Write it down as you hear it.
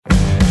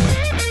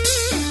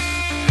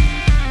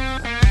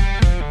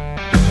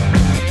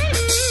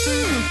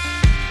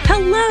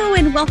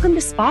welcome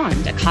to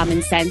Spawned, a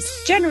common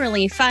sense,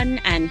 generally fun,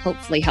 and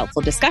hopefully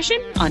helpful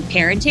discussion on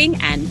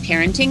parenting and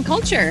parenting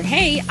culture.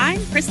 Hey,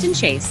 I'm Kristen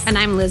Chase. And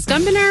I'm Liz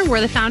Dumbiner. We're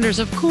the founders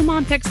of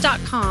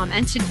CoolMomPicks.com.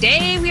 And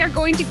today we are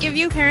going to give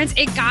you parents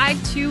a guide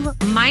to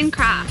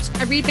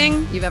Minecraft.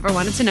 Everything you've ever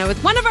wanted to know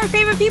with one of our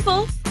favorite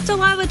people,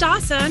 Delilah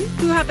Dawson,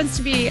 who happens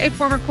to be a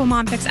former Cool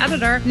Mom Picks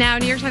editor, now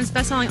New York Times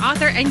bestselling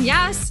author. And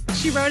yes,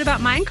 she wrote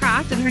about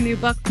Minecraft in her new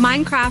book,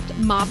 Minecraft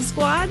Mob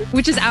Squad,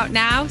 which is out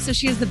now. So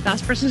she is the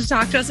best person to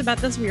talk to us about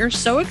this. We are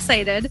so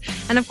excited.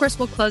 And of course,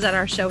 we'll close out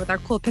our show with our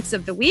cool picks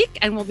of the week.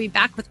 And we'll be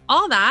back with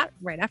all that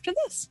right after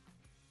this.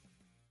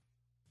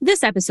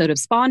 This episode of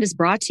Spawned is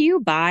brought to you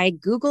by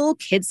Google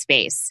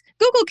Kidspace.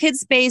 Google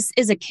Kidspace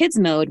is a kids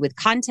mode with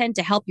content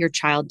to help your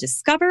child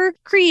discover,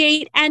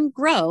 create, and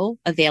grow,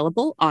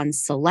 available on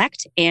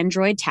select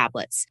Android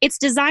tablets. It's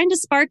designed to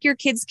spark your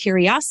kids'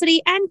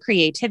 curiosity and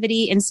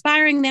creativity,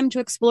 inspiring them to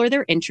explore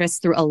their interests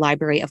through a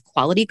library of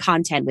quality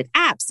content with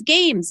apps,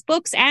 games,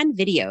 books, and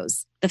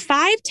videos. The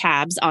 5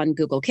 tabs on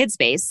Google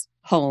Kidspace,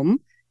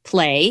 Home,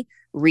 Play,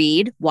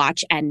 Read,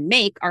 Watch, and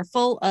Make are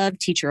full of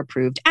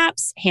teacher-approved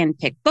apps,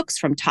 hand-picked books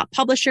from top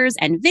publishers,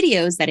 and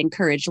videos that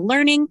encourage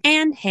learning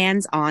and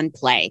hands-on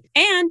play.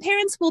 And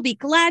parents will be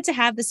glad to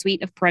have the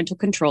suite of parental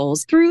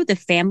controls through the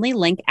Family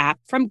Link app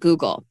from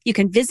Google. You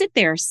can visit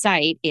their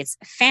site. It's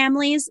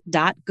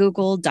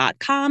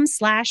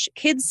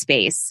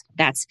families.google.com/kidspace.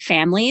 That's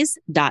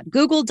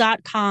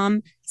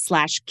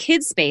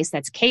families.google.com/kidspace.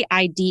 That's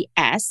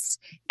KIDSSPACE.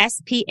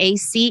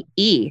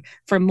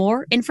 For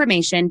more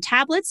information,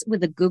 tablets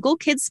with the Google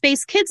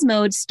Kidspace Kids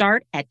Mode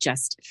start at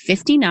just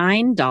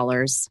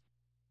 $59.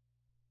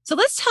 So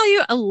let's tell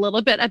you a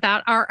little bit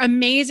about our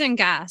amazing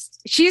guest.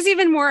 She's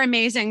even more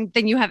amazing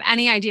than you have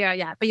any idea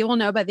yet, but you will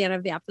know by the end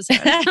of the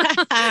episode.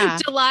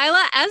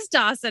 Delilah S.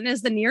 Dawson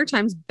is the New York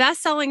Times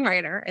bestselling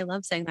writer, I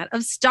love saying that,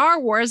 of Star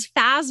Wars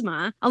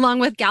Phasma, along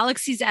with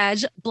Galaxy's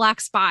Edge, Black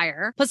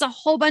Spire, plus a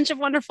whole bunch of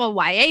wonderful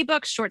YA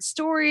books, short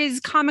stories,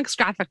 comics,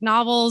 graphic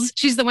novels.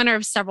 She's the winner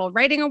of several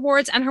writing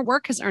awards, and her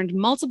work has earned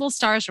multiple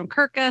stars from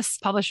Kirkus,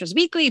 Publishers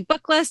Weekly,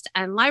 Booklist,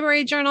 and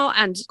Library Journal,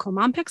 and Cool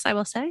Mom Picks, I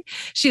will say.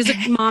 She's a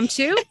mom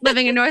too,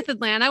 living in North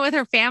Atlanta with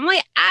her family,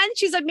 and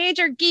she's a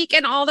major geek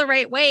in all the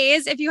right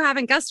ways, if you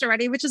haven't guessed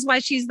already, which is why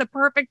she's the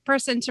perfect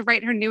person to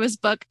write her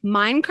newest book,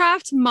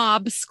 Minecraft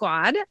Mob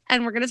Squad.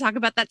 And we're going to talk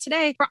about that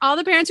today. For all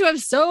the parents who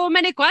have so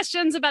many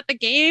questions about the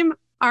game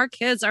our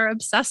kids are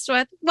obsessed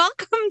with.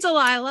 Welcome,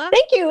 Delilah.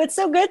 Thank you. It's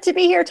so good to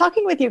be here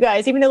talking with you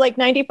guys, even though like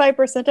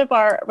 95% of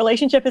our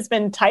relationship has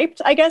been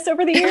typed, I guess,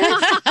 over the years.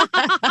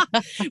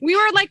 We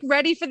were like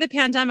ready for the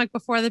pandemic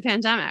before the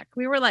pandemic.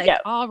 We were like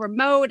all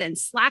remote and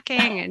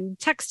slacking and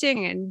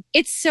texting. And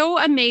it's so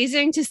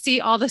amazing to see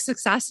all the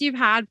success you've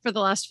had for the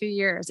last few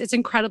years. It's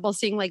incredible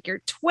seeing like your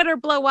Twitter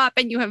blow up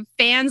and you have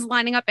fans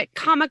lining up at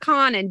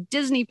Comic-Con and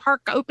Disney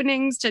park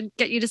openings to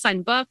get you to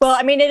sign books. Well,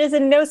 I mean, it is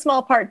in no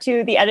small part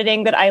to the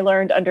editing that I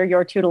learned under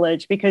your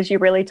tutelage, because you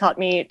really taught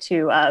me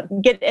to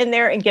get in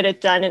there and get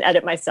it done and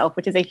edit myself,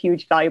 which is a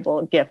huge,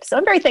 valuable gift. So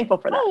I'm very thankful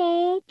for that.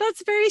 Oh,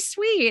 that's very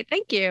sweet.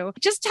 Thank you.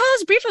 Just tell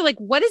us briefly, like,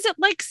 what is it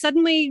like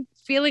suddenly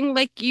feeling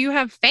like you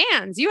have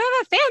fans? You have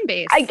a fan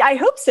base. I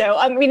hope so.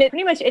 I mean,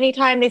 pretty much any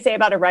time they say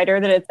about a writer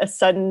that it's a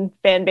sudden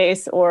fan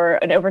base or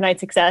an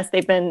overnight success,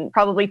 they've been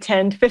probably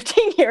 10 to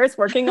 15 years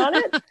working on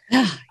it.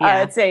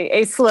 It's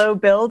a slow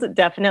build,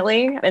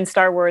 definitely. And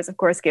Star Wars, of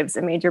course, gives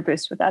a major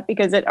boost with that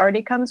because it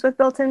already comes with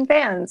built-in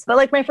fans. But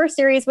like my first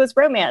series was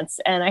romance,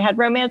 and I had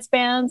romance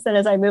fans. And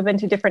as I move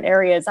into different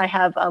areas, I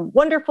have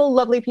wonderful,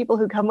 lovely people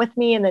who come with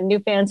me, and then new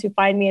fans who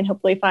find me and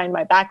hopefully find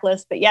my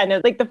backlist. But yeah,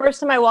 no, like the first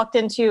time I walked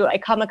into a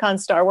Comic-Con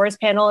Star Wars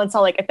panel and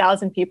saw like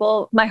 1,000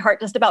 people, my heart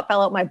just about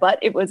fell out my butt.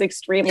 It was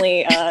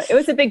extremely, it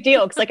was a big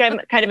deal because like I'm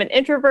kind of an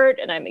introvert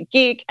and I'm a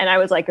geek and I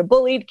was like a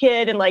bullied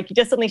kid, and like you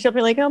just suddenly show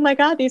me like, oh my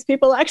God, these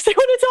people actually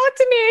want to talk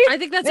to me. I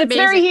think that's it's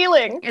amazing. Very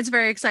healing. It's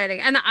very exciting.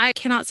 And I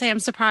cannot say I'm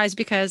surprised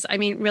because I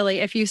mean, really,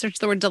 if you search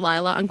the word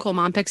Delilah on Cool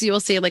Mom Picks, you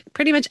will see like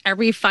pretty much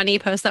every funny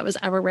post that was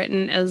ever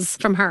written is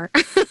from her.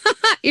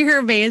 You're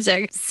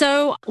amazing.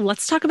 So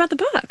let's talk about the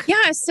book.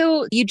 Yeah.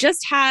 So you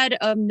just had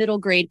a middle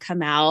grade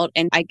come out,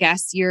 and I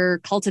guess you're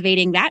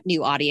cultivating that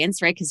new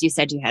audience, right? Because you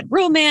said you had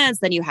romance,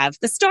 then you have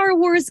the Star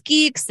Wars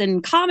geeks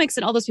and comics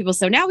and all those people.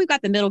 So now we've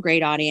got the middle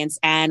grade audience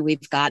and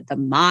we've got the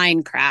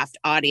Minecraft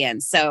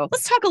audience. So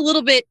let's talk a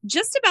little bit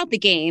just about the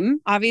game.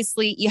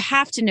 Obviously, you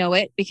have to know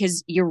it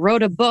because you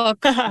wrote a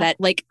book that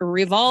like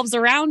revolves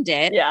around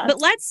it. Yeah.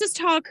 But let's just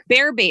talk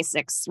bare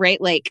basics,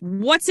 right? Like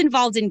what's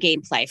involved in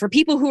gameplay for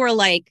people who are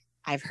like,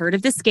 I've heard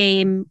of this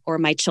game or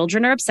my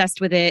children are obsessed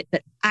with it,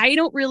 but I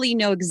don't really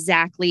know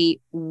exactly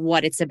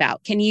what it's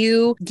about. Can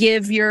you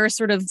give your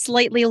sort of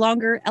slightly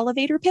longer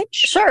elevator pitch?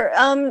 Sure.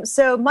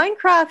 So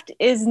Minecraft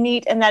is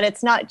neat in that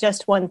it's not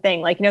just one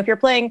thing. Like, if you're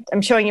playing,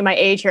 I'm showing you my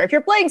age here. If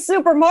you're playing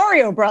Super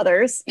Mario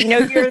Brothers, you're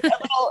a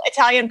little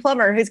Italian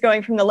plumber who's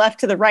going from the left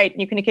to the right,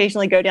 and you can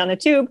occasionally go down a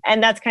tube,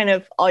 and that's kind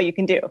of all you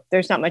can do.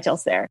 There's not much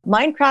else there.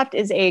 Minecraft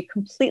is a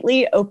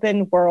completely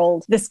open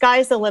world. The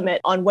sky's the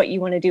limit on what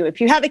you want to do.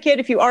 If you have a kid,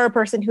 if you are a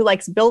person who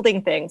likes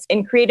building things,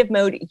 in creative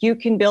mode, you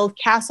can build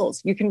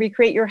castles. You can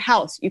recreate your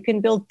house. You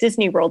can build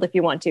Disney World if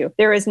you want to.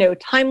 There is no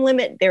time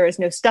limit. There is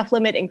no stuff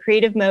limit. In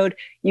creative mode,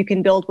 you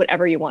can build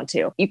whatever you want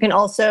to. You can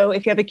also,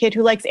 if you have a kid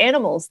who likes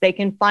animals, they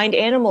can find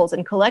animals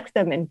and collect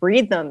them and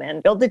breed them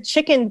and build a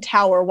chicken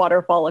tower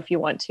waterfall if you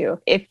want to.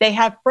 If they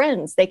have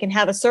friends, they can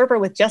have a server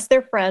with just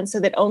their friends so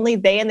that only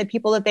they and the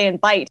people that they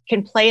invite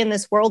can play in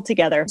this world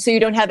together. So you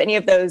don't have any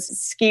of those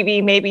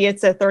skeevy, maybe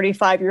it's a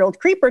 35-year-old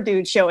creeper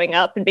dude showing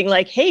up and being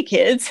like, hey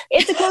kids,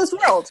 it's a closed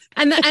world.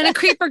 And a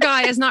creeper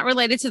guy is not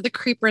related to the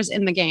creepers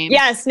in the game.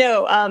 Yes,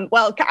 no.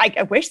 Well,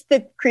 I wish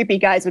the creepy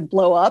guys would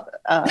blow up,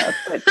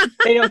 but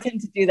they don't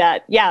tend to do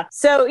that. Yeah.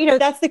 So,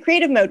 that's the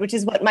creative mode, which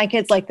is what my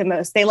kids like the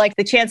most. They like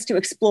the chance to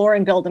explore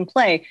and build and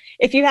play.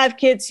 If you have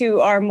kids who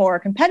are more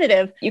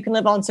competitive, you can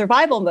live on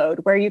survival mode,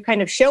 where you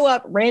kind of show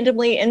up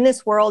randomly in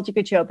this world. You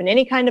could show up in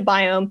any kind of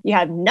biome. You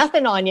have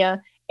nothing on you.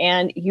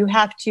 And you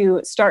have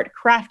to start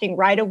crafting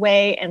right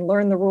away and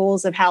learn the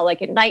rules of how,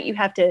 like, at night you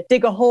have to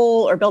dig a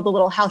hole or build a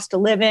little house to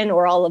live in,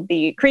 or all of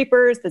the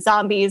creepers, the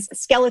zombies,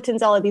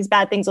 skeletons, all of these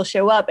bad things will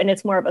show up. And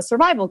it's more of a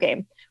survival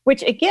game,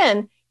 which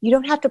again, you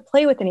don't have to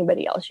play with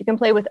anybody else. You can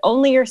play with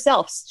only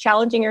yourself,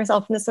 challenging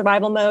yourself in the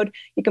survival mode.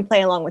 You can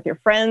play along with your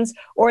friends,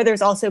 or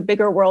there's also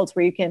bigger worlds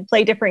where you can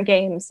play different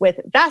games with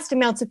vast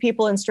amounts of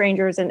people and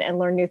strangers and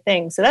learn new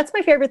things. So that's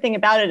my favorite thing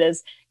about it,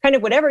 is kind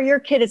of whatever your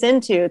kid is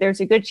into, there's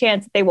a good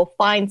chance that they will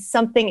find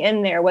something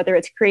in there, whether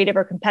it's creative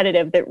or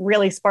competitive, that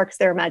really sparks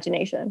their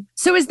imagination.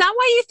 So is that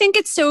why you think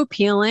it's so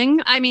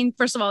appealing? I mean,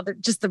 first of all,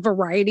 just the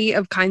variety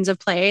of kinds of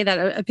play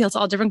that appeal to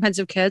all different kinds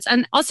of kids.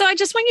 And also, I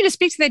just want you to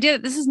speak to the idea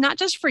that this is not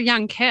just for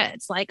young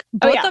kids. Like,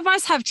 both of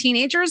us have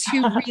teenagers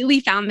who really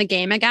found the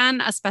game again,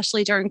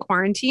 especially during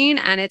quarantine.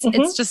 And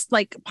it's just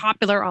like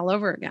popular all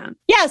over again.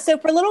 Yeah. So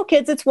for little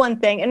kids, it's one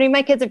thing. I mean,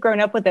 my kids have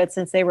grown up with it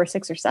since they were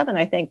 6 or 7,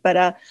 I think.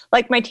 But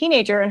like my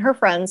teenager and her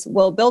friends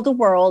will build a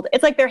world.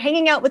 It's like they're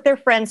hanging out with their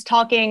friends,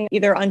 talking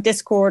either on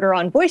Discord or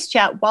on voice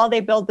chat while they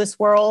build this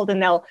world,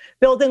 and they'll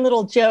build in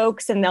little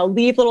jokes and they'll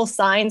leave little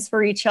signs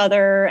for each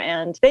other.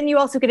 And then you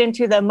also get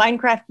into the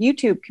Minecraft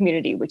YouTube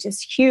community, which is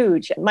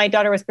huge. My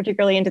daughter was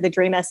particularly into the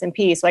Dream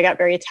SMP, so I got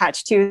very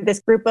attached to this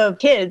group of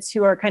kids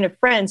who are kind of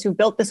friends who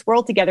built this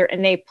world together,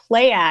 and they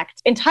play act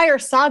entire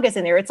sagas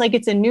in there. It's like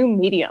it's a new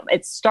medium.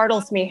 It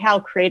startles me how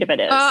creative it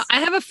is. I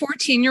have a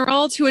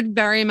 14-year-old who would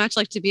very much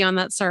like to be on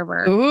that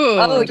server. Ooh,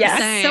 oh, yeah.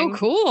 That's so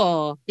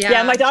cool.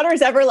 Yeah, my daughter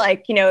is ever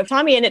like, if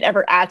Tommy Innit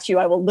ever at you,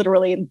 I will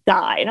literally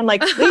die. And I'm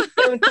like, please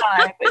don't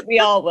die, but we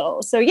all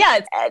will. So yeah,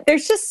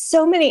 there's just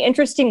so many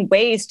interesting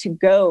ways to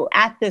go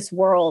at this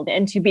world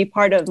and to be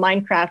part of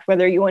Minecraft,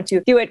 whether you want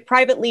to do it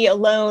privately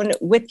alone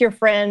with your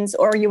friends,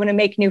 or you want to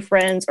make new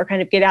friends, or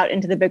kind of get out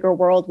into the bigger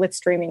world with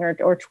streaming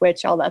or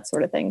Twitch, all that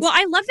sort of thing. Well,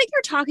 I love that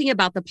you're talking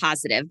about the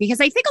positive,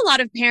 because I think a lot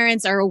of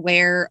parents are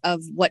aware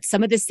of what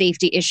some of the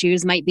safety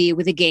issues might be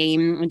with a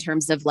game in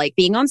terms of like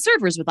being on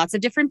servers with lots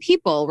of different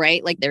people,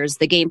 right? Like there's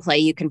the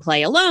gameplay you can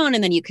play alone,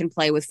 and then you can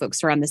play with folks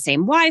who are on the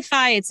same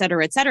Wi-Fi, et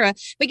cetera, et cetera.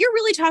 But you're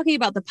really talking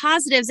about the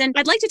positives. And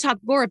I'd like to talk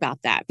more about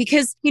that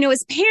because,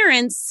 as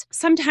parents,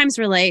 sometimes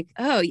we're like,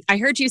 oh, I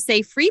heard you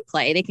say free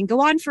play. They can go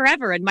on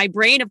forever. And my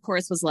brain, of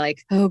course, was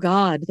like, oh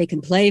God, they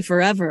can play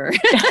forever.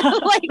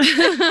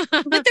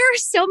 But there are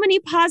so many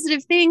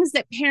positive things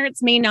that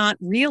parents may not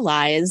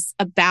realize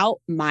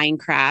about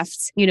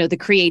Minecraft. The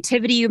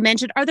creativity you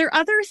mentioned. Are there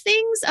other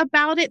things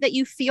about it that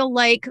you feel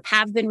like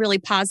have been really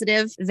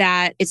positive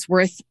that it's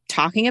worth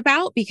talking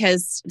about?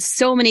 Because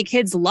so many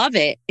kids love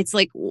it. It's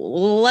like,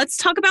 let's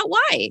talk about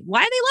why they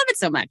love it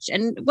so much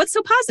and what's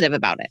so positive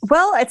about it.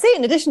 Well, I'd say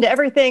in addition to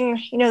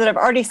everything, that I've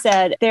already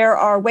said, there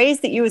are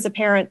ways that you as a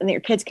parent and that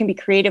your kids can be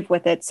creative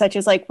with it, such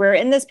as like we're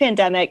in this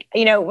pandemic.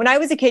 When I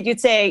was a kid, you'd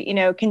say,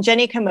 can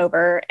Jenny come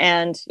over?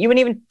 And you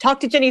wouldn't even talk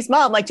to Jenny's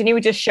mom. Like Jenny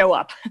would just show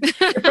up.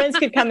 Your friends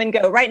could come and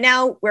go. Right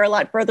now, we're a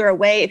lot further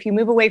away. If you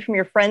move away from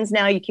your friends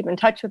now, you keep in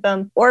touch with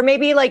them. Or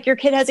maybe like your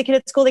kid has a kid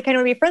at school they kind of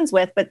want to be friends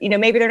with, but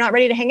maybe they're not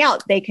ready to hang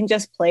out. They can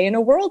just play in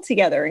a world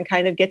together and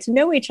kind of get to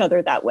know each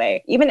other that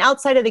way. Even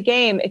outside of the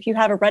game, if you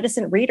have a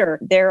reticent reader,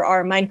 there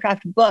are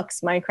Minecraft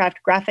books, Minecraft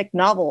graphic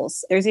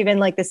novels. There's even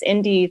like this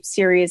indie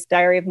series,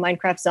 Diary of a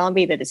Minecraft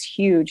Zombie, that is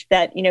huge,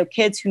 that,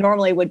 kids kids who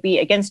normally would be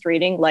against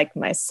reading, like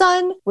my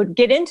son, would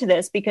get into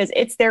this because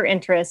it's their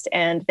interest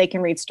and they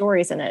can read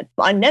stories in it.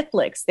 On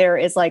Netflix, there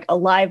is like a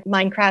live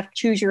Minecraft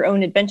choose your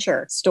own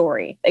adventure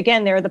story.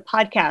 Again, there are the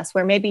podcasts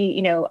where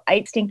maybe,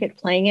 I stink at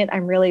playing it.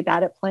 I'm really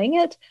bad at playing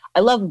it. I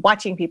love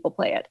watching people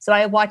play it. So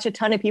I watch a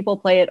ton of people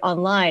play it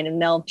online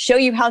and they'll show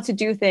you how to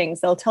do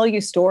things. They'll tell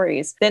you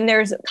stories. Then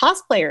there's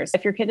cosplayers.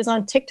 If your kid is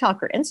on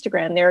TikTok or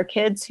Instagram, there are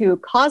kids who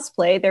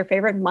cosplay their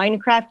favorite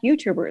Minecraft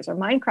YouTubers or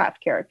Minecraft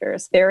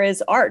characters. There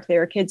is art.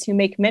 There are kids who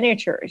make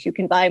miniatures. You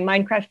can buy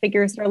Minecraft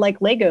figures that are like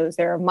Legos.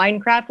 There are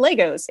Minecraft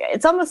Legos.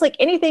 It's almost like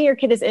anything your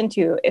kid is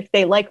into. If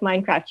they like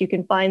Minecraft, you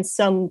can find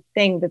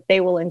something that they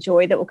will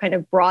enjoy that will kind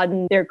of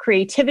broaden their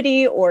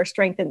creativity or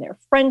strengthen their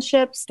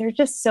friendships. There's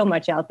just so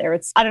much out there.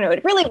 I don't know,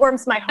 it really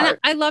warms my heart. And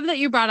I love that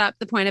you brought up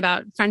the point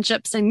about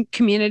friendships and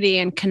community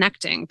and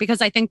connecting,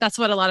 because I think that's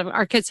what a lot of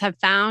our kids have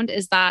found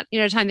is that, at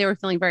a time they were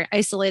feeling very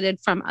isolated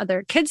from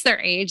other kids their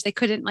age. They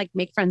couldn't like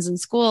make friends in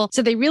school.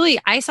 So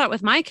I saw it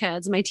with my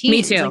kids, my teens.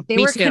 Me too. Like, they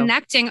were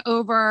connecting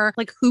over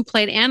like who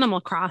played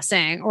Animal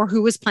Crossing or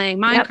who was playing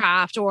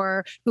Minecraft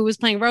or who was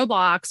playing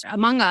Roblox,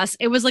 Among Us.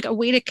 It was like a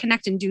way to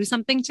connect and do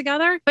something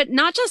together, but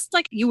not just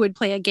like you would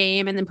play a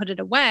game and then put it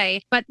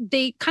away, but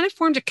they kind of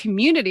formed a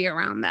community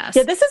around this.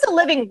 Yeah, this is a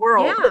living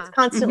world that's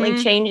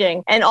constantly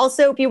changing. And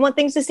also, if you want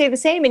things to stay the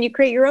same and you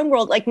create your own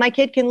world, like my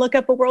kid can look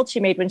up a world she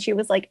made when she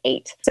was like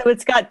 8. So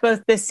it's got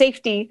both the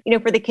safety,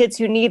 for the kids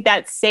who need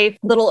that safe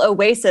little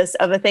oasis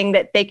of a thing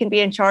that they can be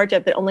in charge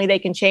of, that only they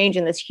can change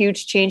in this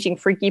huge, changing,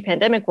 freaky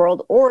pandemic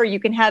world, or you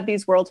can have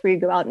these worlds where you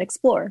go out and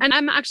explore. And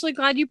I'm actually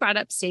glad you brought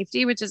up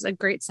safety, which is a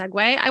great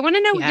segue. I want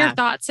to know your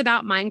thoughts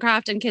about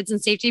Minecraft and kids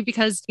and safety,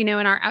 because, in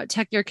our Out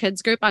Tech Your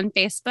Kids group on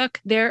Facebook,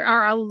 there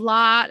are a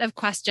lot of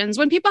questions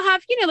when people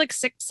have, like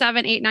 6,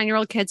 7, 8,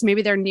 9-year-old kids,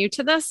 maybe they're new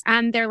to this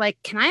and they're like,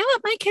 can I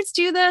let my kids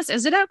do this?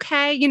 Is it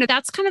okay?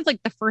 That's kind of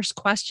like the first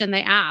question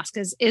they ask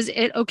is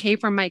it okay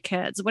for my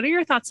kids? What are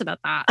your thoughts about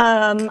that?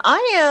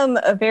 I am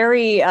a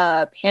very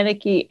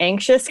panicky,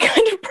 anxious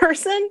kind of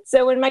person.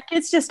 So when my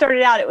kids just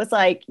started out, it was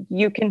like,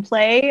 you can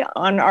play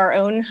on our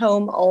own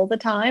home all the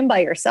time by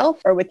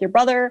yourself or with your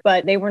brother,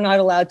 but they were not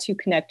allowed to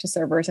connect to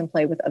servers and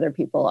play with other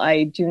people.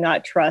 I do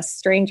not trust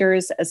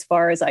strangers as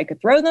far as I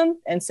could throw them.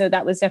 And so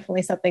that was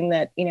definitely something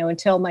that,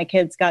 until my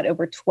kids got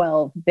over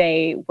 12,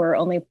 they were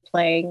only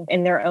playing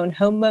in their own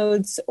home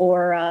modes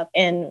or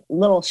in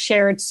little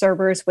shared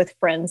servers with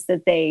friends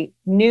that they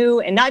knew.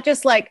 And not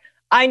just like,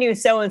 I knew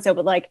so-and-so,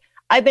 but like,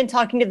 I've been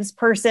talking to this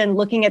person,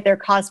 looking at their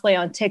cosplay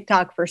on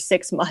TikTok for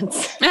 6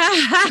 months.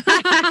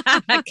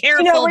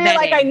 Careful, where you're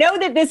like, I know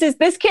that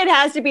this kid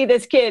has to be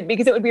this kid,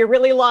 because it would be a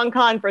really long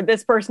con for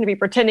this person to be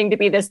pretending to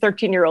be this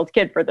 13-year-old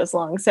kid for this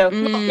long. So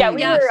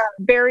we were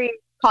very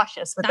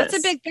cautious with That's a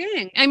big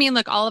thing. I mean,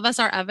 look, all of us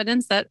are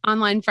evidence that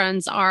online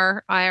friends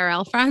are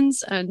IRL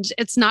friends, and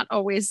it's not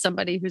always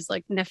somebody who's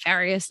like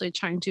nefariously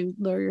trying to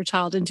lure your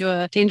child into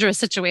a dangerous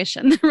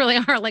situation. There really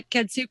are like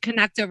kids who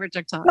connect over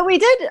TikTok. But we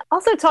did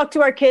also talk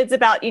to our kids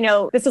about,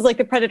 this is like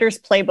the predator's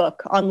playbook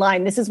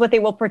online. This is what they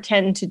will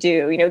pretend to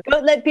do.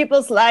 Don't let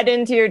people slide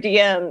into your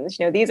DMs.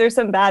 These are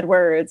some bad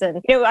words.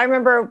 And, I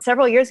remember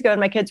several years ago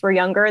when my kids were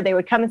younger, they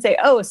would come and say,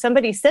 oh,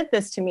 somebody sent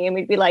this to me. And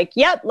we'd be like,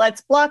 yep,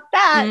 let's block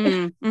that.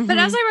 Mm-hmm. But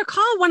as I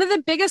recall, one of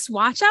the biggest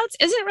watchouts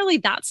isn't really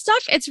that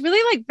stuff. It's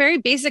really like very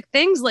basic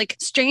things like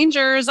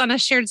strangers on a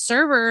shared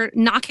server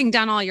knocking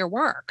down all your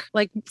work,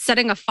 like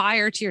setting a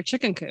fire to your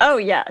chicken coop. Oh,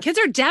 yeah. Kids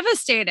are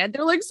devastated.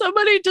 They're like,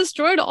 somebody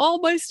destroyed all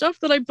my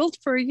stuff that I built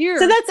for a year.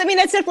 So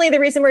that's definitely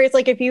the reason where it's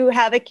like, if you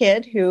have a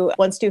kid who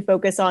wants to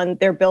focus on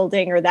their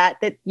building or that,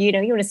 you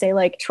want to say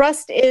like,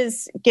 trust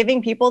is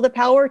giving people the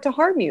power to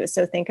harm you.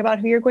 So think about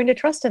who you're going to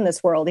trust in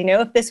this world.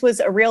 If this was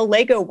a real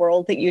Lego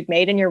world that you'd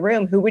made in your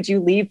room, who would you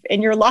leave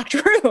in your locked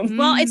room?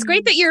 Well, it's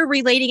great that you're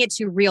relating it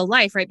to real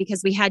life, right?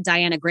 Because we had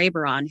Diana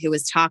Graeber on who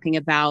was talking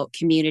about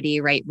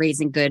community, right?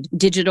 Raising good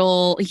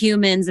digital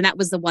humans. And that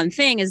was the one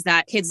thing, is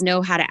that kids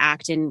know how to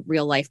act in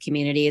real life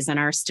communities and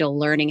are still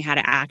learning how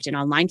to act in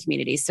online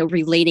communities. So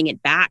relating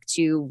it back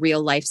to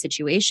real life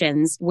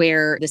situations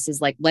where this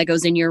is like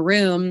Legos in your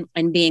room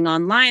and being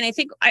online. I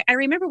think I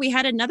remember we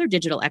had another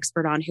digital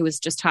expert on who was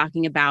just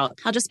talking about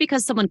how just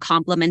because someone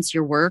compliments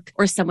your work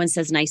or someone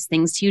says nice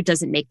things to you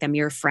doesn't make them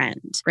your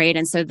friend, right?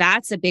 And so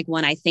that's a big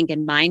one, I think,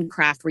 in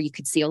Minecraft, where you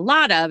could see a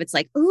lot of, it's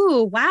like,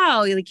 ooh,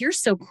 wow, like you're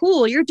so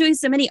cool. You're doing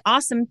so many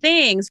awesome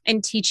things.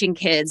 And teaching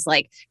kids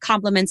like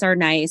compliments are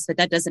nice, but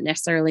that doesn't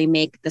necessarily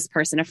make this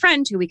person a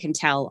friend who we can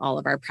tell all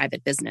of our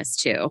private business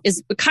to,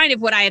 is kind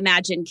of what I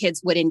imagine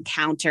kids would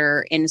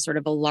encounter in sort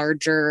of a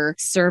larger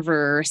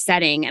server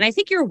setting. And I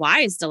think you're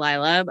wise,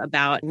 Delilah,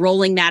 about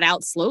rolling that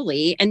out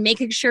slowly and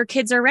making sure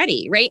kids are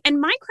ready, right?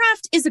 And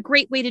Minecraft is a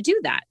great way to do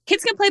that.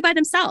 Kids can play by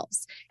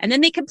themselves, and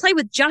then they can play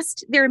with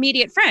just their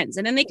immediate friends,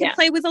 and then they can Yeah.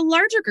 play with a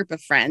larger group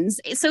of friends.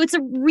 So it's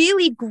a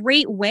really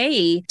great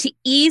way to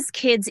ease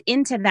kids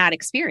into that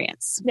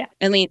experience. Yeah.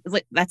 I mean,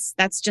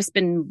 that's just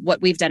been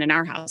what we've done in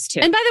our house too.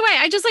 And by the way,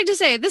 I just like to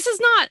say, this is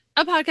not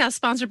a podcast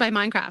sponsored by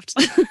Minecraft.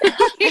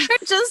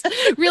 We're just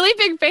really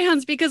big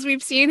fans because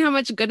we've seen how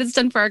much good it's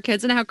done for our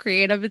kids and how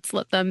creative it's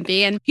let them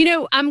be. And,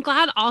 I'm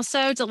glad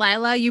also,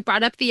 Delilah, you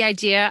brought up the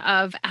idea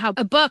of how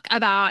a book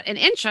about an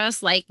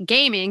interest like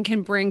gaming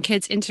can bring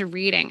kids into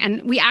reading.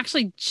 And we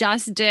actually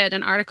just did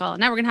an article,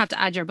 now we're going to have to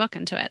add your book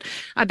into it,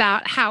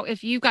 about how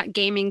if you've got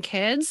gaming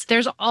kids,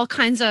 there's all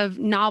kinds of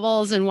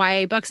novels and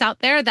YA books out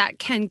there that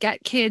can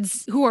get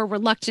kids who are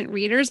reluctant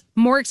readers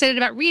more excited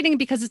about reading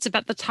because it's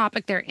about the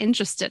topic they're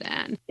interested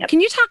in. Yep.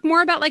 Can you talk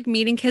more about like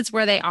meeting kids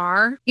where they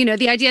are?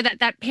 The idea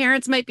that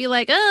parents might be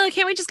like, oh,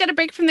 can't we just get a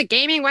break from the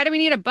gaming? Why do we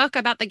need a book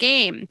about the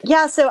game?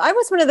 Yeah, so I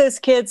was one of those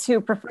kids who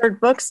preferred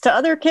books to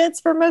other kids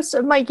for most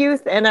of my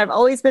youth. And I've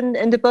always been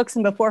into books.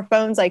 And before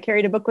phones, I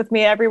carried a book with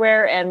me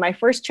everywhere. And my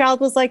first child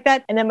was like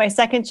that. And then my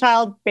second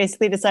child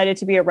basically decided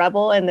to be a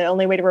rebel. And the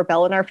only way to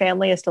rebel in our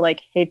family is to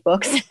like hate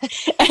books.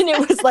 And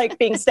it was like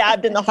being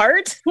stabbed in the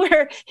heart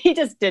where he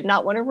just did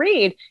not want to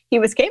read. He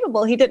was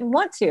capable. He didn't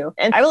want to.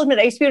 And I will admit,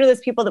 I used to be one of those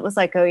people that was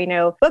like,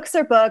 oh, books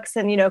are books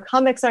and,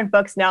 comics aren't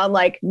books. Now I'm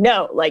like,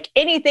 no, like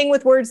anything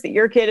with words that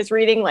your kid is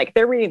reading, like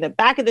they're reading the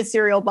back of the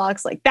cereal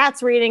box, like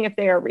that's reading if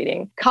they are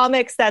reading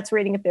comics, that's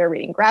reading if they're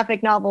reading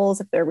graphic novels,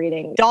 if they're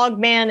reading Dog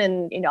Man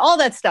and, all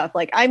that stuff.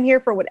 Like I'm here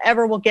for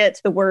whatever will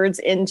get the words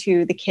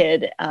into the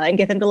kid and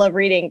get them to love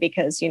reading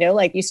because,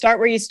 like you start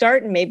where you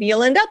start and maybe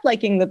you'll end up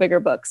liking the bigger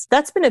books.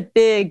 That's been a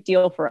big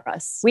deal for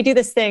us. We do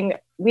this thing.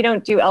 We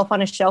don't do Elf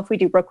on a Shelf. We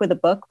do Brooke with a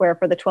Book, where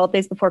for the 12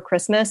 days before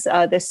Christmas,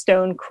 this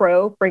stone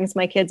crow brings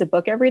my kids a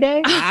book every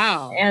day.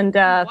 Wow. And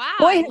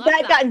boy, has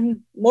that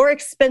gotten more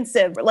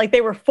expensive. Like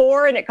they were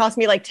 4 and it cost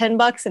me like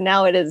 $10 and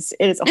now it is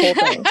a whole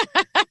thing.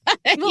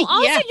 Well,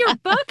 also your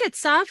book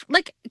itself,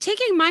 like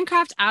taking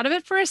Minecraft out of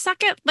it for a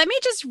second, let me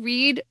just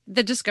read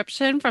the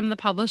description from the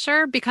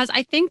publisher because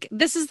I think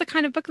this is the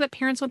kind of book that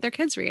parents want their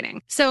kids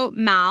reading. So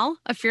Mal,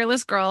 a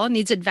fearless girl,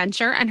 needs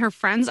adventure and her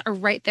friends are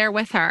right there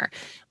with her.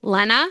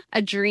 Lena,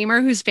 a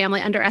dreamer whose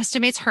family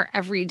underestimates her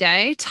every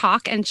day.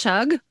 Talk and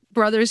Chug,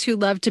 brothers who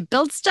love to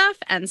build stuff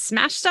and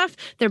smash stuff.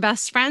 They're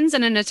best friends,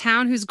 and in a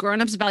town whose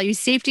grown-ups value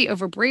safety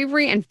over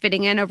bravery and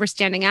fitting in over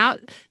standing out,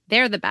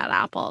 they're the bad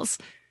apples.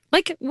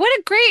 Like, what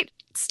a great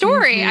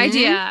story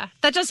idea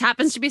that just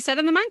happens to be set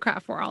in the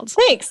Minecraft world.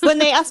 Thanks. When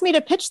they asked me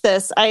to pitch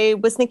this, I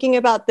was thinking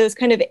about those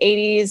kind of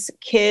 80s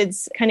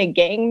kids kind of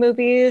gang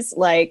movies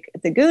like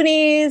The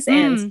Goonies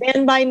and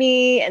Stand By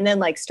Me, and then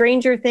like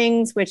Stranger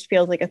Things, which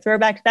feels like a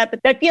throwback to that.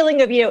 But that feeling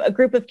of, a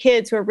group of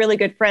kids who are really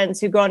good friends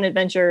who go on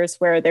adventures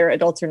where their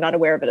adults are not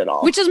aware of it at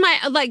all. Which is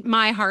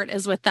my heart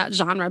is with that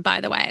genre,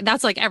 by the way.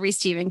 That's like every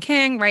Stephen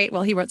King, right?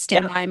 Well, he wrote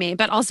Stand By Me,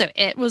 but also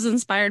It was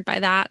inspired by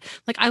that.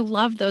 Like, I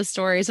love those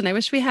stories and I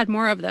wish we had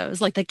more of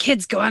those. Like the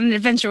kids go on an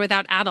adventure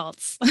without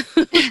adults. Yeah,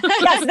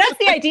 so that's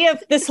the idea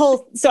of this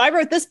whole. So I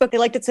wrote this book. They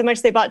liked it so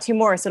much they bought 2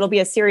 more. So it'll be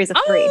a series of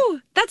 3. Oh,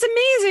 that's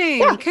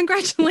amazing! Yeah.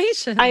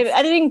 Congratulations. I'm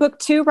editing book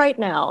 2 right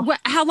now.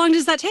 How long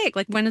does that take?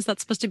 Like, when is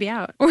that supposed to be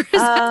out, or does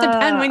that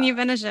depend when you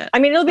finish it? I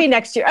mean, it'll be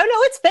next year. Oh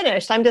no, it's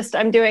finished.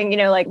 I'm doing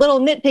like little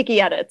nitpicky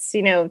edits.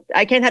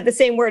 I can't have the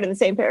same word in the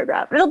same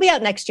paragraph. It'll be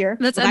out next year.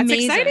 That's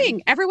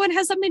exciting. Everyone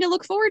has something to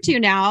look forward to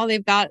now.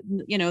 They've got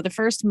the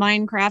first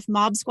Minecraft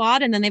Mob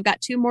Squad, and then they've got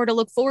 2 more to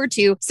look forward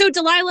to. So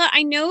Delilah,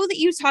 I know that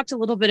you talked a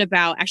little bit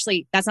about,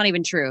 actually, that's not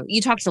even true.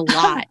 You talked a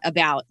lot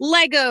about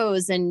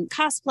Legos and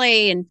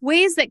cosplay and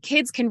ways that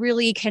kids can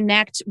really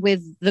connect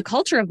with the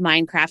culture of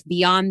Minecraft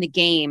beyond the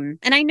game.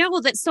 And I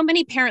know that so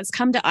many parents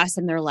come to us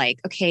and they're like,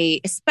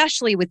 okay,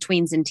 especially with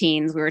tweens and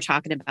teens, we were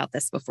talking about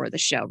this before the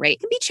show, right? It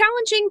can be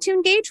challenging to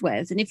engage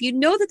with. And if you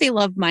know that they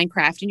love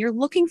Minecraft and you're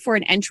looking for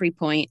an entry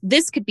point,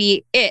 this could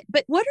be it.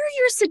 But what are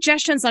your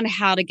suggestions on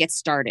how to get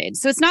started?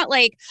 So it's not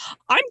like,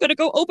 I'm going to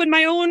go open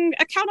my own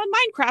account on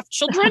Minecraft,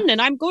 children,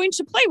 and I'm going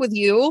to play with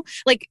you.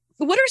 Like,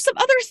 what are some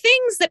other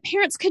things that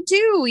parents could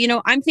do?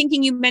 I'm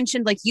thinking you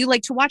mentioned like you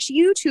like to watch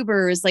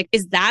YouTubers. Like,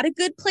 is that a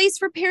good place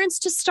for parents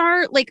to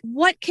start? Like,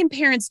 what can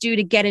parents do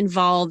to get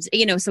involved?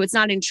 So it's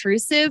not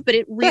intrusive, but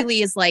it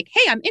really is like, hey,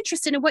 I'm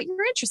interested in what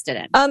you're interested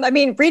in. I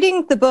mean,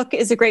 reading the book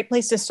is a great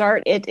place to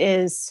start. It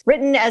is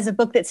written as a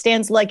book that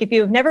stands like if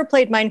you've never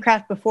played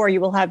Minecraft before, you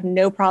will have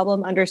no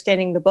problem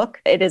understanding the book.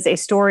 It is a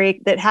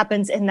story that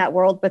happens in that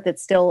world, but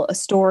it's still a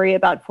story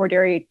about 4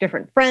 very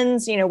different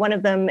friends. One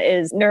of them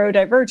is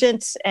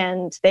neurodivergent and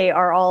they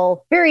are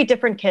all very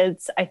different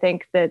kids, I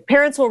think, that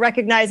parents will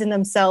recognize in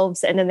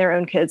themselves and in their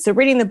own kids. So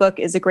reading the book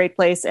is a great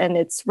place, and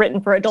it's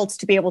written for adults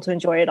to be able to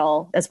enjoy it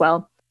all as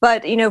well.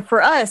 But,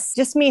 for us,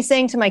 just me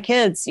saying to my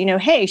kids,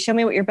 hey, show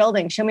me what you're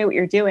building, show me what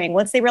you're doing.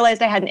 Once they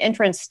realized I had an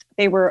interest,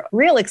 they were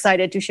real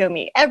excited to show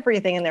me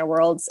everything in their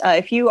worlds.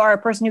 If you are a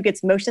person who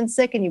gets motion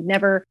sick and you've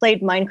never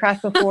played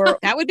Minecraft before,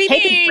 that would be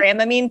take me. a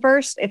Dramamine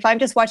first. If I'm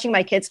just watching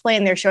my kids play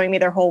and they're showing me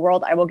their whole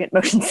world, I will get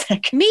motion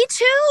sick. Me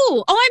too.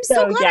 Oh, I'm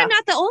so glad I'm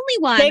not the only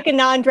one. Take a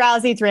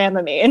non-drowsy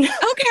Dramamine.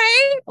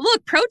 Okay.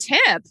 Look, pro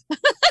tip.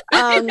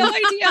 I had no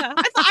idea.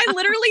 I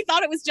literally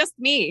thought it was just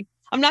me.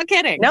 I'm not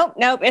kidding.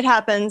 Nope, it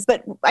happens.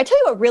 But I tell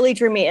you what really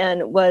drew me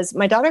in was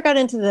my daughter got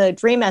into the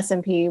Dream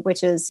SMP,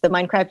 which is the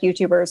Minecraft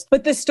YouTubers.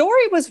 But the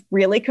story was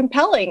really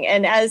compelling.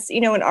 And as,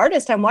 an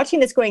artist, I'm watching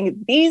this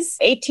going, these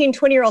 18,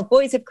 20-year-old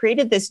boys have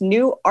created this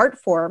new art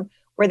form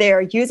where they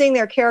are using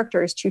their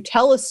characters to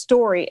tell a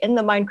story in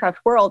the Minecraft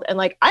world. And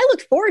I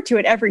looked forward to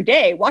it every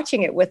day,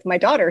 watching it with my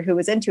daughter who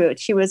was into it.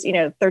 She was,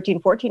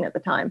 13, 14 at the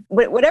time.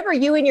 Whatever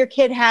you and your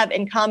kid have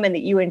in common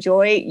that you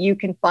enjoy, you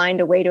can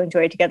find a way to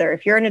enjoy it together.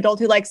 If you're an adult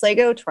who likes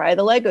Lego, try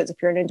the Legos. If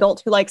you're an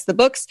adult who likes the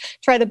books,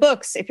 try the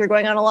books. If you're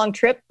going on a long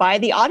trip, buy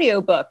the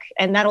audiobook,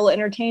 and that'll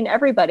entertain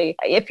everybody.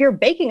 If you're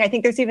baking, I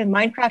think there's even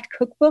Minecraft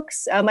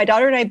cookbooks. My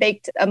daughter and I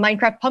baked a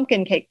Minecraft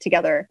pumpkin cake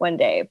together one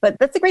day. But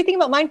that's the great thing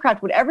about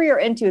Minecraft. Whatever you're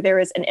into, there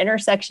is an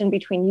intersection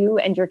between you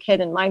and your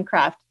kid in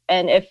Minecraft.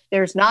 And if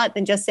there's not,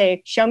 then just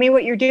say, show me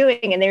what you're doing.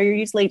 And they're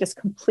usually just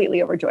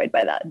completely overjoyed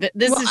by that.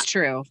 This is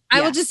true. I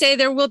will just say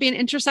there will be an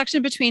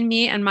intersection between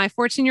me and my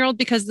 14-year-old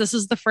because this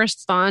is the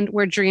first Spawned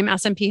where Dream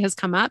SMP has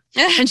come up.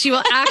 And she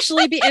will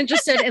actually be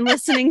interested in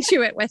listening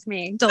to it with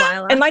me,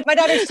 Delilah. And my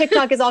daughter's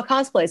TikTok is all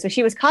cosplay. So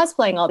she was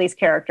cosplaying all these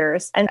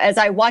characters. And as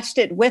I watched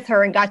it with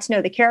her and got to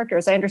know the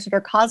characters, I understood her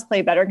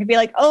cosplay better and could be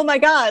like, oh my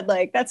God,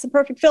 that's the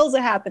perfect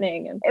Filza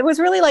happening. And it was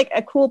really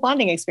a cool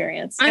bonding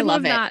experience. I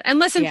love that. And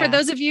listen, for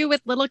those of you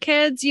with little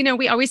kids,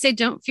 we always say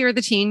don't fear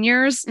the teen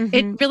years. Mm-hmm.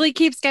 It really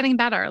keeps getting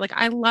better.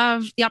 I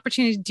love the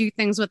opportunity to do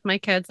things with my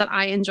kids that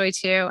I enjoy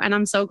too. And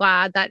I'm so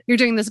glad that you're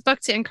doing this book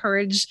to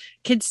encourage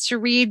kids to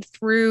read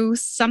through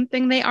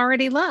something they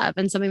already love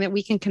and something that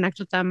we can connect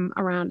with them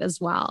around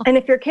as well. And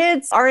if your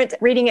kids aren't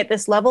reading at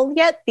this level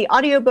yet, the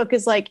audiobook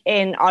is like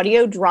an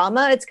audio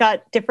drama. It's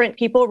got different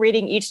people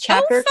reading each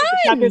chapter. Oh, the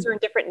chapters are in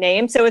different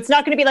names. So it's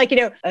not going to be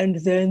and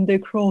then they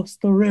cross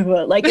the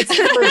river. It's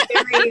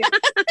very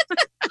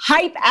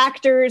hype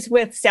actors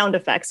with sound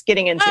effects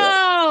getting into it.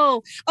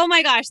 Oh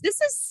my gosh. This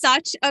is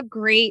such a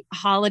great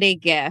holiday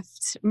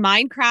gift.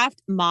 Minecraft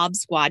Mob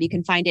Squad. You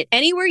can find it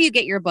anywhere you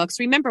get your books.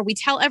 Remember, we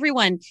tell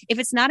everyone, if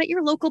it's not at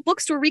your local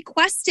bookstore,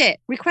 request it.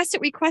 Request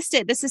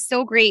it. This is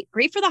so great.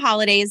 Great for the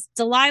holidays.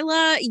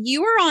 Delilah,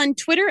 you are on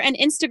Twitter and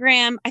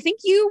Instagram. I think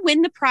you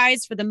win the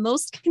prize for the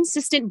most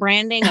consistent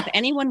branding of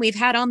anyone we've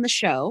had on the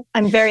show.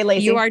 I'm very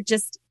lazy. You are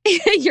just...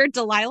 You're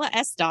Delilah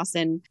S.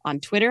 Dawson on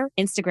Twitter,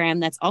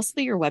 Instagram. That's also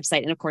your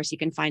website. And of course, you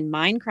can find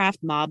Minecraft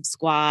Mob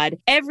Squad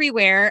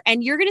everywhere.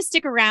 And you're going to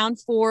stick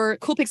around for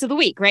Cool Picks of the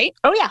Week, right?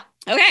 Oh, yeah.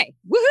 Okay.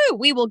 Woohoo.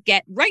 We will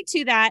get right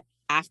to that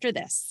after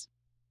this.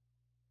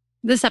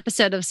 This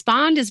episode of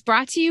Spawned is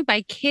brought to you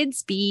by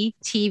Kidsbee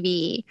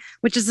TV,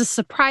 which is a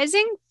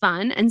surprising,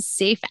 fun, and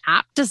safe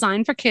app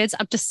designed for kids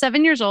up to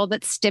 7 years old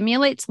that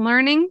stimulates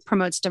learning,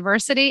 promotes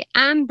diversity,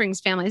 and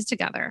brings families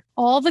together.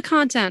 All the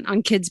content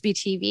on Kidsbee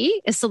TV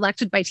is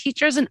selected by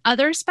teachers and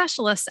other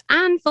specialists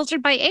and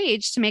filtered by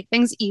age to make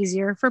things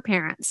easier for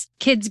parents.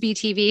 Kidsbee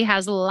TV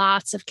has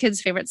lots of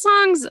kids' favorite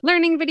songs,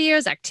 learning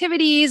videos,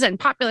 activities, and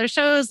popular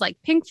shows like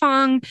Ping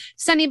Pong,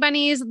 Sunny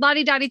Bunnies,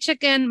 Lottie Dottie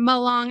Chicken,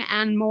 Molong,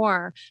 and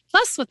more.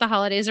 Plus, with the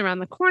holidays around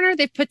the corner,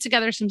 they've put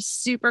together some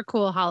super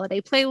cool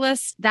holiday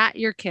playlists that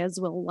your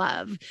kids will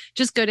love.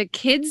 Just go to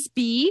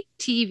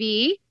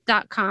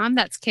kidsbeetv.com.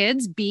 That's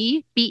kids,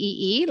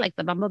 B-E-E, like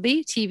the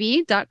bumblebee,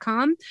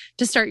 TV.com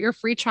to start your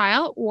free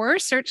trial, or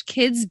search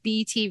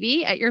Kidsbee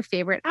TV at your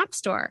favorite app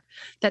store.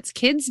 That's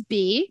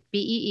kidsbee,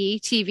 B-E-E,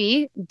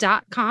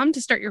 TV.com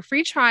to start your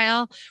free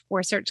trial,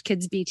 or search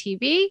Kidsbee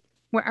TV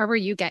wherever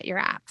you get your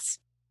apps.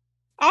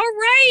 All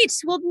right.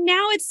 Well,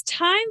 now it's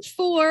time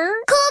for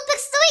Cool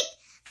Picks of the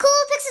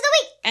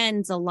Week.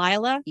 And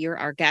Delilah, you're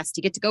our guest.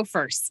 You get to go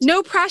first.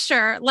 No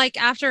pressure.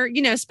 After,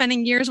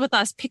 spending years with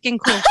us picking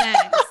cool things.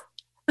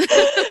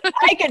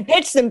 I could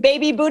pitch some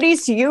baby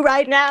booties to you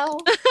right now.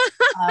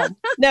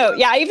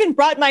 I even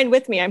brought mine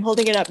with me. I'm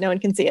holding it up. No one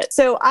can see it.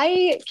 So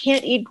I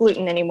can't eat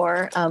gluten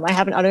anymore. I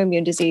have an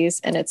autoimmune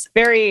disease and it's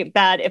very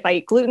bad if I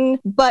eat gluten,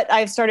 but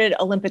I've started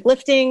Olympic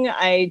lifting.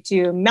 I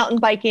do mountain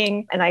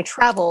biking and I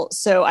travel.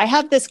 So I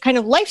have this kind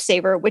of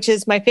lifesaver, which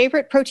is my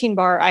favorite protein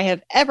bar I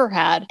have ever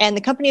had. And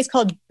the company is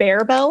called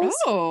Barebells.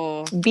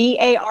 Oh.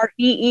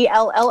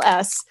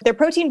 Bareells. They're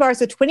protein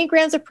bars with 20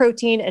 grams of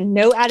protein and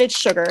no added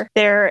sugar.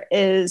 There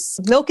is is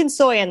milk and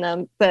soy in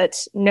them,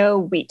 but no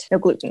wheat, no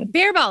gluten.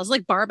 Barebells,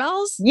 like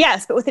barbells?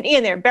 Yes, but with an E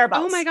in there,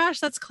 Barebells. Oh my gosh,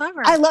 that's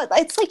clever. I love,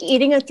 it's like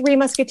eating a Three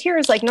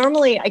Musketeers. Like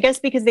normally, I guess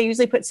because they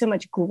usually put so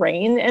much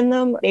grain in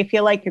them, they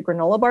feel like a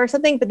granola bar or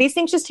something, but these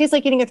things just taste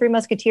like eating a Three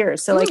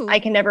Musketeers. So like I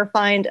can never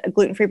find a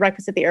gluten-free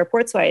breakfast at the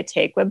airport, so I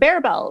take with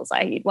Barebells.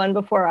 I eat one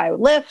before I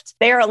lift.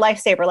 They are a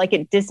lifesaver. Like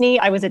at Disney,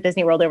 I was at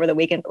Disney World over the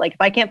weekend. Like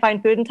if I can't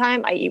find food in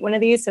time, I eat one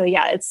of these. So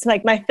yeah, it's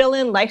like my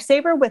fill-in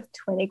lifesaver with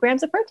 20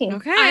 grams of protein.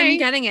 Okay. I'm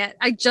getting it.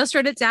 I just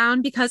wrote it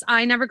down because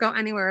I never go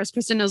anywhere, as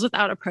Kristen knows,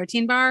 without a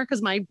protein bar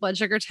because my blood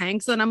sugar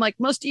tanks. And I'm like,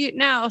 must eat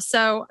now.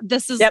 So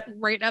this is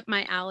right up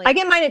my alley. I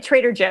get mine at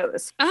Trader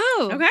Joe's.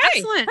 Oh, okay.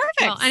 Excellent.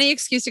 Perfect. Well, any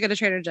excuse to go to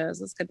Trader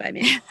Joe's is good by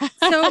me.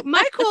 So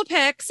my cool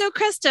pick. So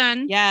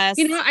Kristen. Yes.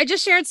 You know, I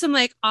just shared some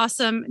like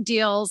awesome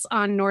deals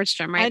on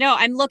Nordstrom, right? I know.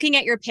 I'm looking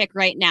at your pick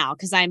right now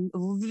because I'm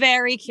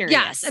very curious.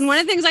 Yes. And one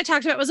of the things I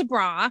talked about was a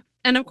bra.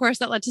 And of course,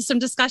 that led to some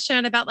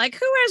discussion about like,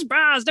 who wears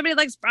bras? Nobody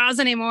likes bras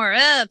anymore.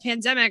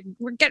 Pandemic.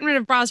 We're getting rid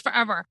of bras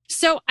forever.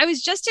 So I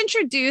was just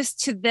introduced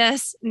to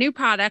this new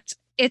product.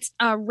 It's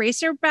a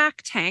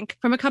racerback tank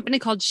from a company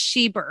called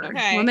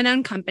Shebird,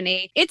 woman-owned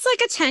company. It's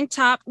like a tank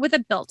top with a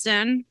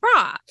built-in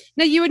bra.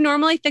 Now, you would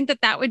normally think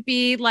that that would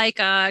be like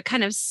a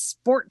kind of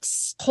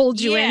sports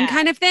hold-you-in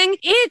kind of thing.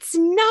 It's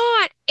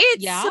not.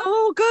 It's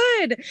so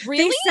good.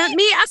 Really? They sent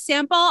me a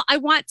sample. I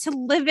want to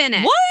live in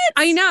it. What?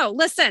 I know.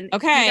 Listen, you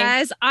okay,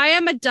 guys, I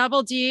am a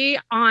double D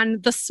on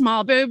the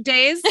small boob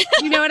days.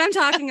 You know what I'm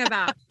talking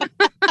about.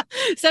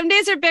 Some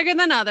days are bigger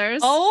than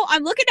others. Oh,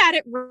 I'm looking at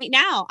it right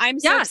now. I'm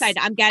so excited.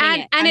 I'm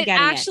getting it. And it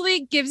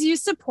actually gives you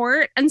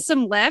support and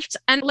some lift.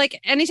 And like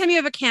anytime you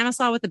have a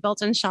camisole with a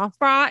built-in shelf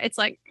bra, it's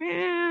like,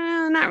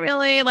 not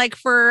really like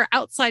for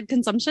outside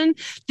consumption.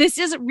 This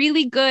is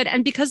really good.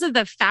 And because of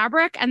the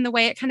fabric and the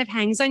way it kind of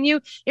hangs on you,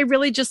 it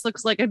really just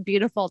looks like a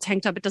beautiful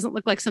tank top. It doesn't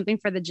look like something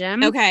for the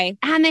gym. Okay.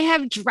 And they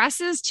have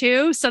dresses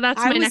too. So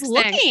that's my next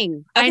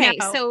thing. Okay.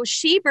 So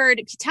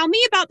Shebird, tell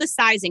me about the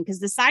sizing because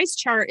the size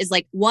chart is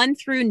like 1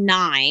 through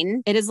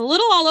 9. It is a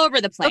little all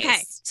over the place. Okay.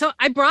 So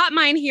I brought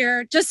mine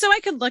here just so I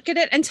could look at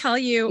it and tell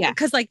you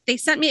because like they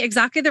sent me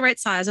exactly the right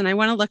size and I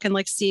want to look and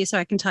like see so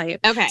I can tell you.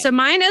 Okay. So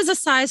mine is a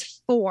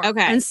size 4.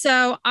 Okay. And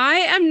so I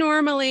am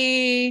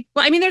normally,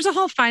 well, I mean, there's a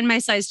whole find my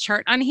size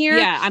chart on here.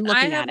 Yeah, I'm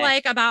looking at it. I have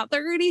like about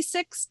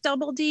 36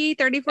 double D,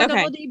 34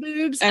 double D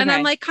boobs. And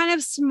I'm like kind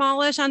of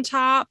smallish on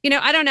top. You know,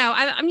 I don't know.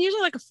 I'm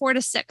usually like a 4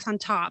 to 6 on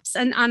tops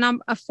and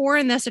on a 4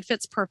 in this, it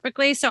fits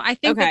perfectly. So I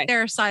think that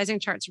their sizing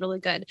chart's really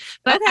good.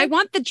 But I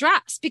want the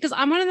dress because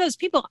I'm one of those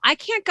people, I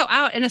can't go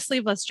out in a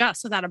sleeveless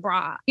dress without a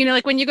bra. You know,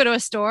 like when you go to a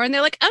store and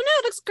they're like, oh no,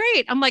 it looks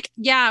great. I'm like,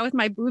 yeah, with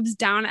my boobs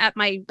down at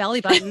my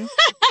belly button.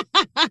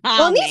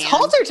 Well, and these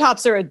halter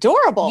tops are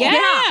adorable.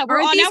 Yeah,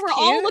 we're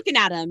all looking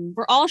at them.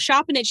 We're all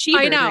shopping at Shebird.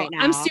 I know. Right now.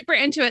 I'm super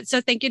into it.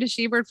 So thank you to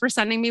Shebird for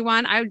sending me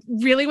one. I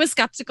really was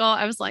skeptical.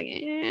 I was like,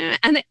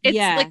 and it's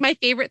like my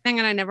favorite thing,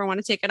 and I never want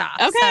to take it off.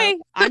 Okay,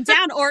 so. I'm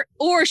down.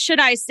 Or should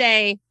I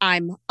say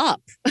I'm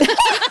up?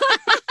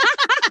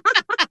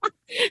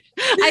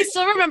 I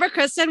still remember,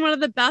 Kristen, one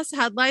of the best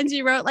headlines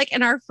you wrote, like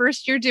in our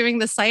first year doing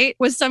the site,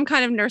 was some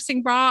kind of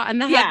nursing bra.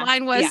 And the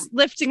headline was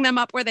lifting them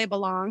up where they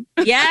belong.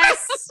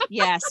 Yes.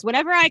 Yes.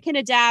 Whenever I can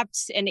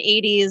adapt an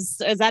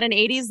 80s. Is that an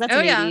 80s? That's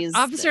an 80s.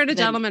 Officer and a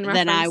Gentleman reference.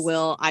 Then I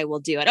will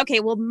do it. Okay.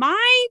 Well,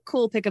 my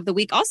cool pick of the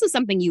week, also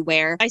something you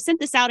wear. I sent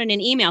this out in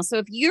an email. So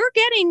if you're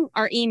getting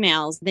our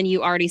emails, then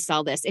you already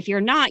saw this. If you're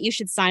not, you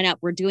should sign up.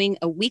 We're doing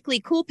a weekly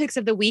cool picks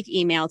of the week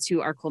email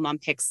to our Cool Mom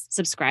Picks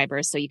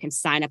subscribers. So you can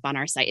sign up on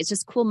our site. It's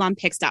just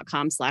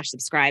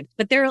coolmompicks.com/subscribe.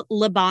 But they're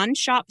Lebon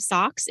Shop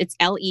socks. It's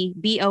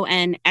LEBONSHOPPE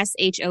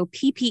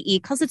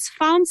because it's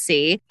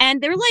fancy.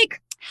 And they're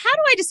like, how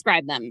do I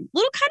describe them?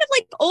 Little kind of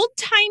like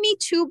old-timey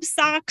tube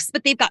socks,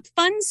 but they've got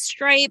fun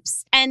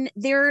stripes and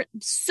they're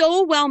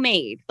so well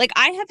made. Like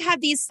I have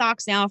had these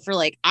socks now for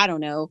like, I don't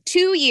know,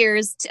 2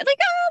 years. They're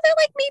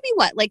like maybe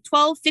what? Like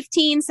 $12,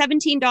 $15,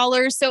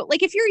 $17. So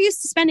like if you're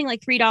used to spending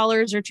like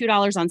 $3 or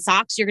 $2 on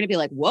socks, you're going to be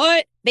like,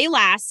 what? They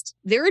last.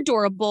 They're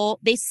adorable.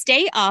 They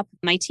stay up.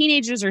 My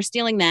teenagers are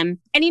stealing them.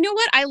 And you know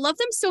what? I love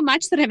them so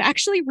much that I'm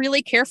actually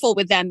really careful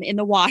with them in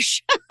the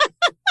wash.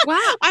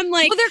 Wow. I'm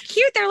like, well, they're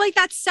cute. They're like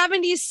that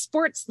 70s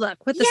sports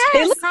look with the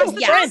space across the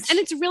dress. And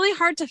it's really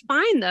hard to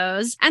find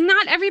those. And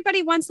not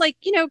everybody wants like,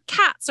 you know,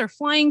 cats or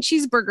flying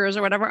cheeseburgers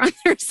or whatever on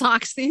their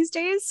socks these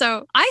days.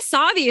 So I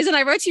saw these and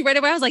I wrote to you right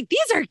away. I was like, these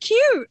are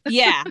cute.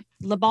 Yeah.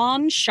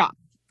 Lebon Shop.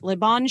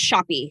 Lebon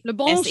Shoppy.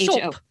 Lebon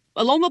Shop.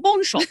 Aloma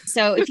Bone Shop.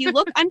 So if you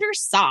look under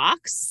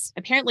socks,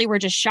 apparently we're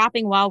just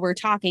shopping while we're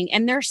talking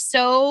and they're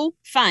so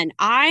fun.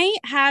 I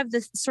have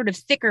the sort of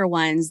thicker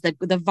ones.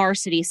 The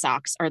varsity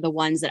socks are the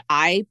ones that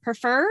I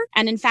prefer.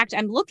 And in fact,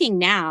 I'm looking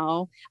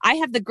now, I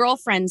have the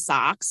girlfriend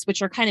socks,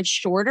 which are kind of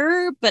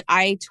shorter, but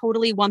I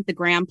totally want the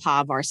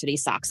grandpa varsity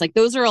socks. Like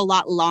those are a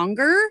lot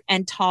longer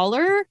and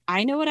taller.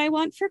 I know what I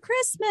want for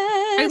Christmas.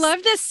 I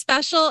love this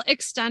special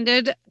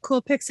extended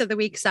Cool Picks of the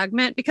Week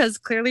segment because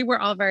clearly we're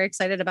all very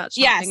excited about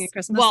shopping at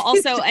Christmas. Well,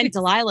 Also, and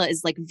Delilah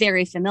is like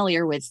very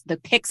familiar with the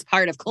pics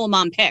part of Cool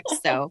Mom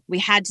Picks. So we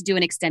had to do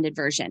an extended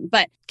version.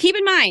 But keep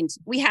in mind,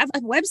 we have a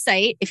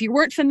website. If you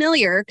weren't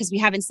familiar, because we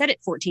haven't said it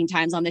 14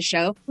 times on the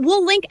show,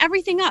 we'll link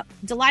everything up.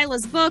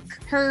 Delilah's book,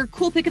 her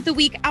cool pick of the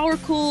week, our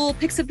cool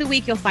picks of the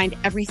week. You'll find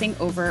everything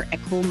over at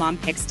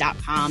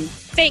coolmompicks.com.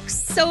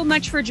 Thanks so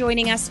much for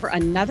joining us for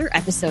another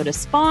episode of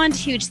Spawned.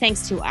 Huge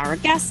thanks to our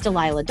guest,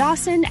 Delilah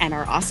Dawson, and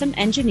our awesome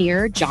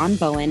engineer, John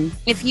Bowen.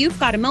 If you've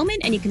got a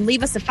moment and you can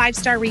leave us a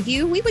 5-star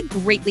review, we would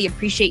greatly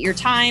appreciate your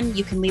time.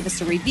 You can leave us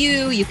a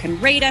review, you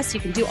can rate us, you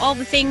can do all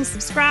the things,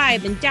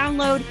 subscribe and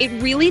download. It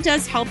really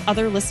does help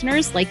other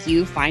listeners like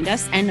you find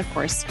us. And of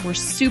course, we're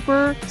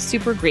super,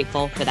 super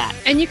grateful for that.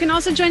 And you can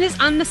also join us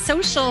on the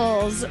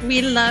socials.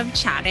 We love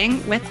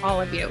chatting with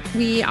all of you.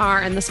 We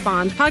are in the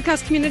Spawned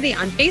podcast community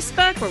on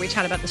Facebook, where we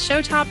chat about the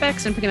show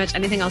topics and pretty much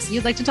anything else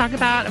you'd like to talk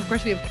about. Of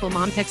course, we have Cool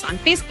Mom Picks on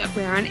Facebook.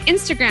 We are on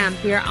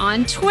Instagram. We are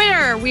on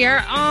Twitter. We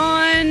are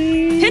on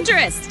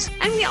Pinterest.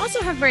 And we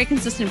also have very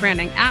consistent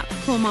branding at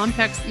Cool Mom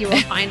Picks. You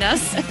will find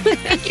us.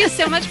 Thank you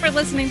so much for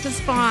listening to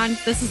Spawn.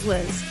 This is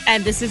Liz.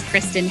 And this is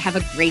Kristen. Have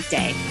a great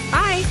day.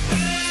 Bye.